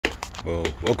Well,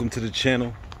 welcome to the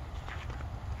channel.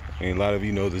 A lot of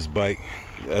you know this bike,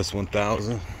 the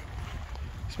S1000.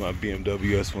 It's my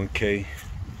BMW S1K.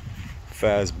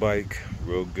 Fast bike,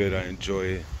 real good. I enjoy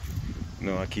it. You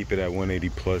know, I keep it at 180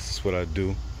 plus. That's what I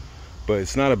do. But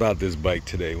it's not about this bike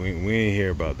today. We ain't here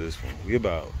about this one. We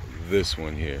about this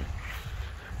one here.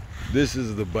 This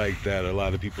is the bike that a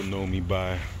lot of people know me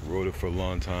by. Rode it for a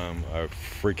long time. I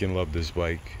freaking love this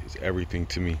bike. It's everything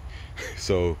to me.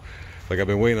 So, like, I've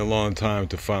been waiting a long time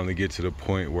to finally get to the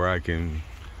point where I can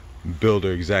build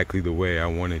her exactly the way I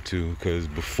wanted to. Because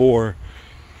before,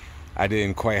 I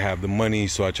didn't quite have the money,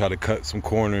 so I tried to cut some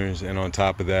corners. And on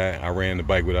top of that, I ran the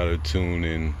bike without a tune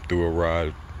and threw a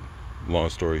rod. Long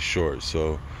story short.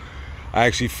 So I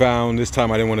actually found, this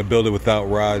time I didn't want to build it without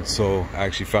rods, so I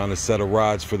actually found a set of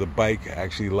rods for the bike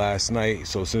actually last night.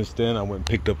 So since then I went and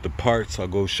picked up the parts. I'll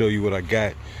go show you what I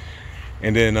got,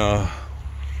 and then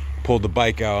pulled the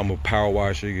bike out. I'm a power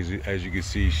washer. As you can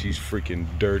see, she's freaking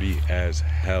dirty as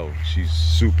hell. She's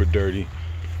super dirty.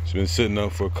 She's been sitting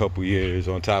up for a couple years.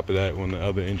 On top of that, when the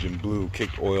other engine blew,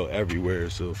 kicked oil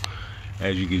everywhere. So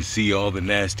as you can see, all the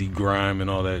nasty grime and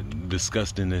all that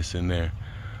disgustingness in there.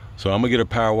 So I'm gonna get her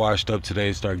power washed up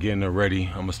today, start getting her ready.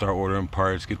 I'm gonna start ordering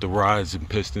parts, get the rods and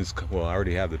pistons. Well, I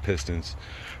already have the pistons,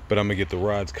 but I'm gonna get the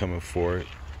rods coming for it.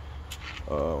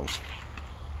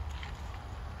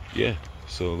 Yeah,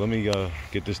 so let me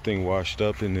get this thing washed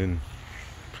up, and then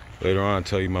later on I'll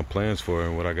tell you my plans for it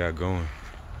and what I got going.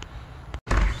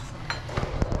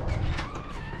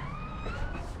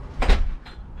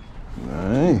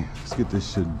 Alright, let's get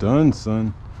this shit done,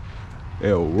 son.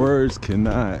 Hell, words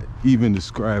cannot even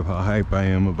describe how hype I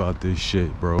am about this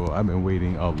shit, bro. I've been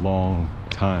waiting a long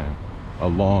time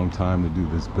to do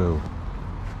this build.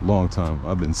 Long time.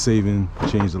 I've been saving,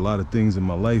 changed a lot of things in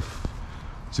my life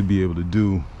to be able to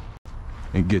do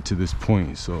and get to this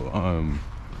point. So and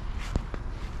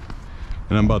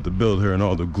I'm about to build her in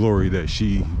all the glory that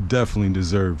she definitely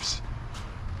deserves.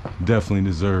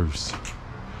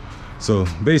 So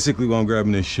basically, while I'm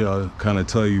grabbing this shit, I'll kind of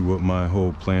tell you what my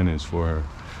whole plan is for her.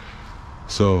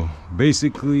 So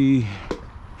basically,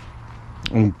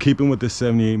 I'm keeping with the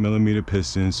 78mm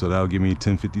piston, so that'll give me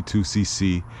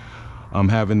 1052cc. I'm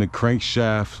having the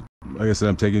crankshaft, like I said,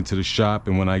 I'm taking it to the shop,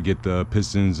 and when I get the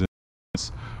pistons, and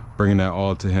bringing that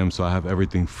all to him, so I have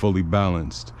everything fully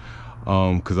balanced.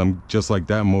 Because I'm just like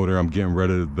that motor, I'm getting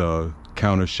rid of the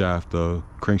countershaft, the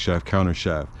crankshaft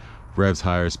countershaft. Revs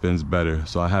higher, spins better,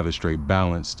 so I have it straight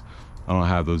balanced. I don't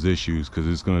have those issues because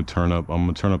it's going to turn up. I'm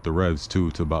going to turn up the revs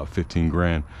too to about 15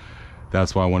 grand.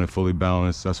 That's why I want it fully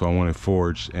balanced. That's why I want it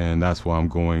forged, and that's why I'm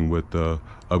going with the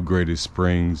upgraded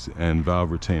springs and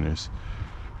valve retainers,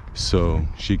 so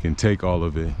she can take all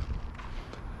of it.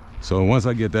 So once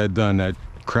I get that done, that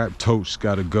crap tote's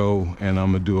got to go, and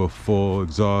I'm gonna do a full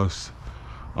exhaust.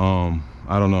 I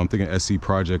don't know. I'm thinking SC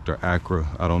Project or Acra.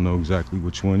 I don't know exactly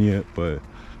which one yet, but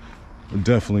I'm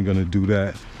definitely gonna do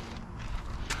that.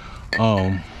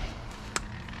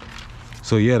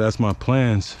 So yeah, that's my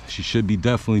plans. She should be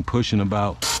definitely pushing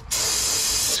about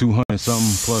 200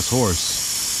 something plus horse.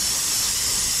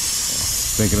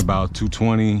 Thinking about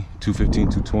 220, 215,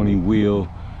 220 wheel,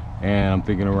 and I'm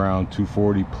thinking around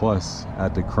 240 plus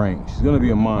at the crank. She's gonna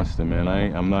be a monster, man.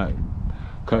 I'm not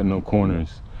cutting no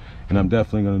corners. And I'm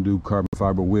definitely gonna do carbon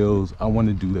fiber wheels. I want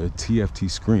to do the TFT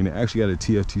screen. I actually got a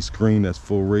TFT screen that's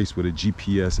full race with a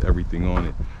GPS, everything on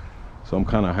it. So I'm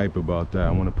kind of hype about that.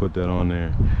 I want to put that on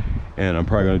there. And I'm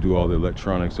probably gonna do all the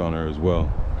electronics on her as well.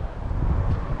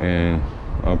 And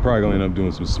I'm probably gonna end up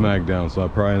doing some smackdown. So I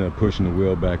probably end up pushing the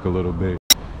wheel back a little bit,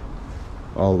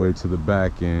 all the way to the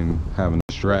back, and having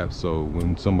a strap. So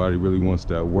when somebody really wants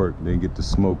that work, they get to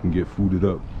smoke and get fooded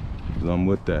up. Because I'm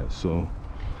with that. So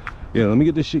yeah, let me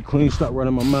get this shit clean, stop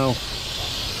running my mouth,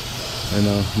 and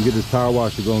get this power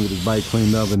washer going, get this bike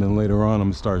cleaned up, and then later on I'm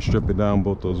gonna start stripping down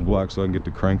both those blocks so I can get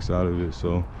the cranks out of it.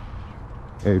 So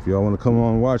hey, if y'all want to come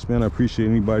on and watch, man, I appreciate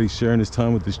anybody sharing this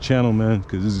time with this channel, man,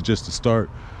 because this is just the start.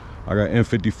 I got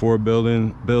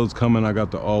M54 builds coming. I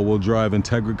got the all-wheel drive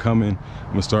Integra coming. I'm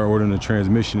gonna start ordering the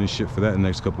transmission and shit for that in the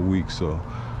next couple weeks. So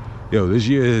yo, this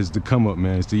year is the come up,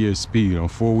 man. It's the year of speed. I'm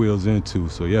 4 wheels in too.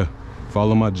 So yeah,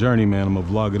 follow my journey, man. I'm gonna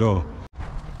vlog it all.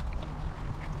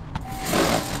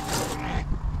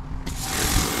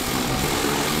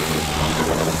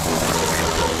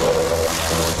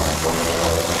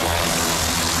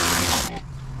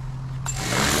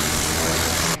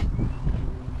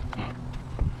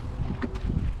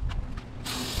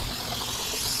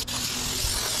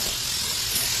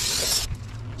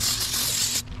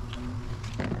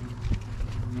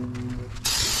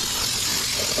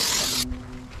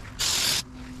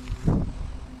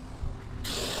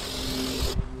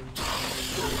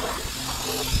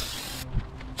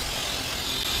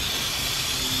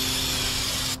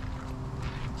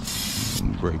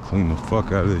 spray clean the fuck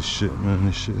out of this shit, man.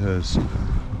 This shit has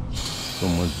so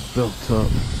much built up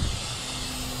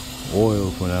oil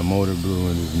from that motor blew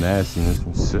and this nastiness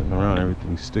from sitting around,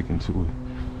 everything's sticking to it.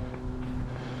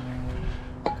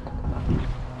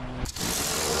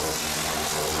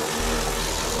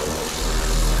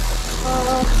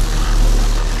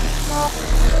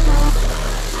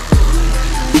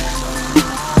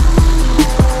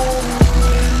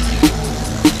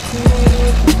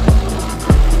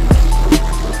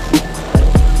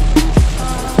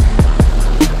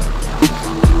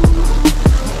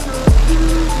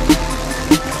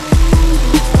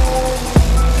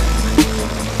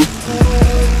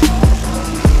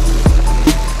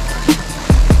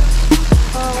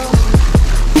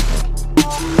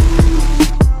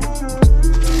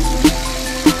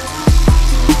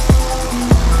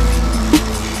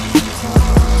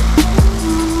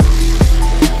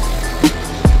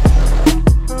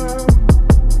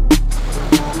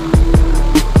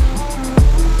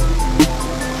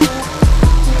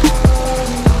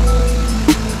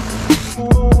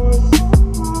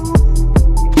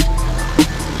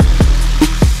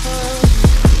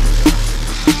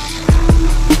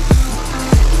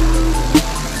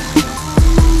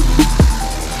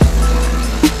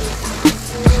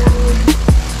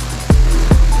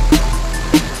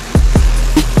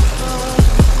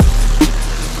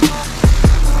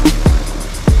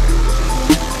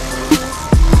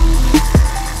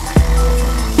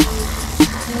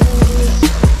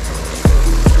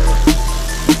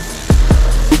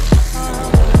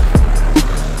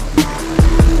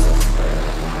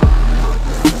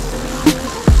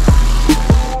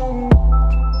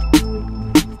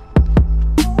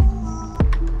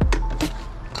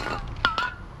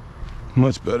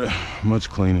 Much better, much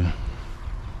cleaner.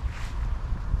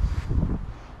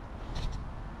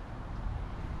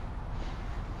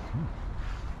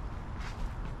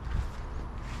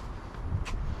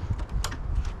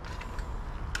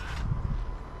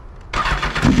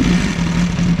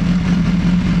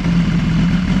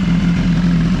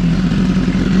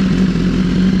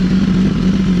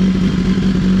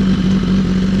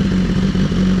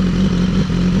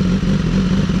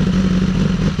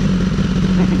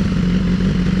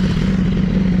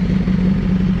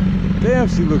 Damn,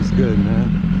 she looks good, man.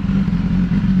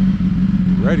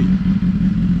 Ready.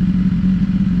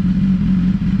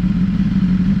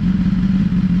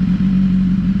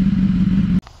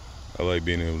 I like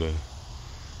being able to,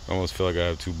 I almost feel like I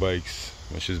have two bikes.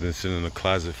 My shit's been sitting in the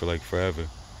closet for like forever.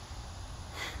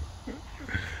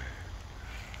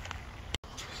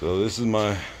 So this is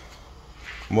my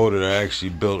motor that I actually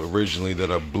built originally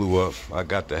that I blew up. I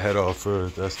got the head off her.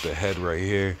 That's the head right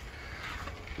here.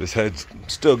 This head's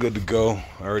still good to go.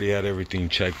 I already had everything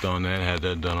checked on that. Had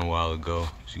that done a while ago.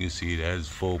 As you can see, it has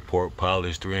full port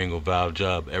polish, 3-angle valve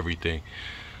job, everything.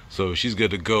 So she's good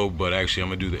to go, but actually I'm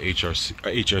gonna do the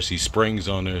HRC springs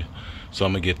on her. So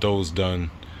I'm gonna get those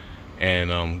done and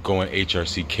go on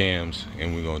HRC cams,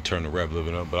 and we're gonna turn the rev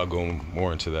limit up, but I'll go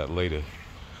more into that later.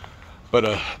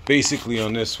 But basically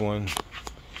on this one,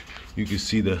 you can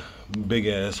see the big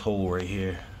ass hole right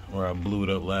here where I blew it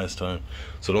up last time.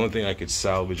 So the only thing I could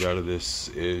salvage out of this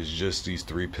is just these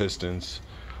 3 pistons.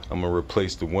 I'm gonna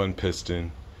replace the 1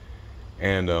 piston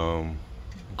and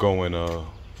go in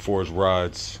forged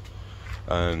rods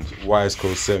and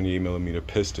Wiseco 78mm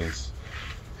pistons.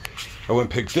 I went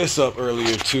and picked this up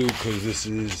earlier too, because this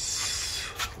is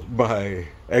my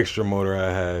extra motor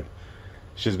I had.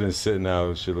 She's been sitting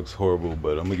out, she looks horrible,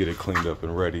 but I'm gonna get it cleaned up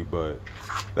and ready. But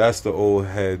that's the old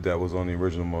head that was on the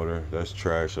original motor. That's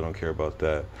trash, I don't care about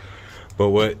that. But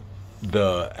what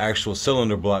the actual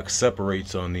cylinder block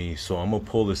separates on these, so I'm gonna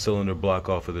pull the cylinder block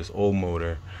off of this old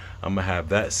motor. I'm gonna have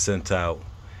that sent out,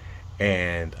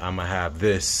 and I'm gonna have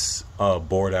this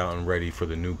bored out and ready for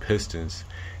the new pistons.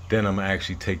 Then I'm gonna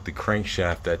actually take the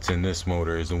crankshaft that's in this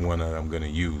motor is the one that I'm gonna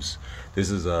use. This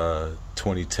is a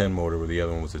 2010 motor, where the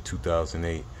other one was a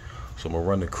 2008. So I'm gonna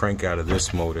run the crank out of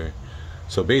this motor.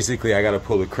 So basically I gotta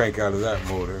pull the crank out of that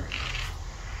motor.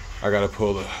 I gotta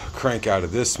pull the crank out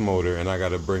of this motor, and I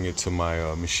gotta bring it to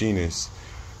my machinist.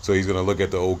 So he's gonna look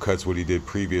at the old cuts, what he did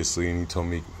previously, and he told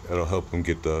me it'll help him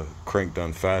get the crank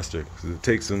done faster. Because it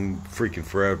takes him freaking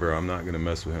forever. I'm not gonna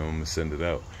mess with him, I'm gonna send it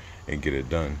out and get it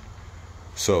done.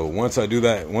 So once I do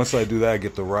that,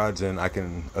 get the rods in, I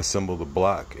can assemble the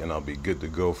block, and I'll be good to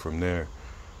go from there.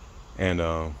 And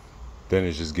then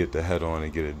it's just get the head on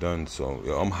and get it done. So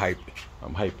yo, I'm hyped.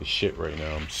 I'm hyped as shit right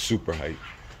now. I'm super hyped.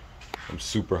 I'm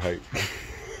super hyped.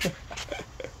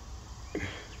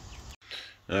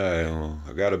 Alright,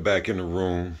 I got it back in the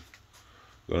room.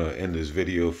 Gonna end this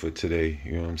video for today,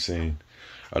 you know what I'm saying?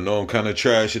 I know I'm kind of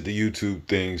trash at the YouTube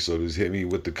thing, so just hit me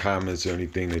with the comments or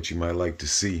anything that you might like to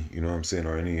see, you know what I'm saying,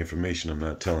 or any information I'm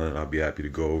not telling, I'll be happy to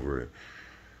go over it.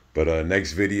 But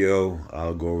next video,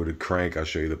 I'll go over the crank. I'll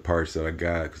show you the parts that I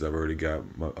got, because I've already got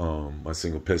my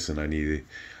single piston I needed.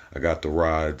 I got the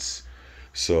rods,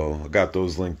 so I got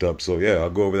those linked up. So yeah, I'll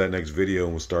go over that next video,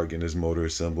 and we'll start getting this motor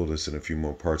assembled and send a few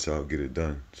more parts out, get it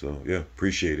done. So yeah,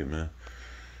 appreciate it, man.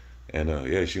 And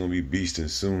yeah, she's gonna be beasting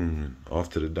soon. Off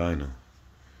to the dyno.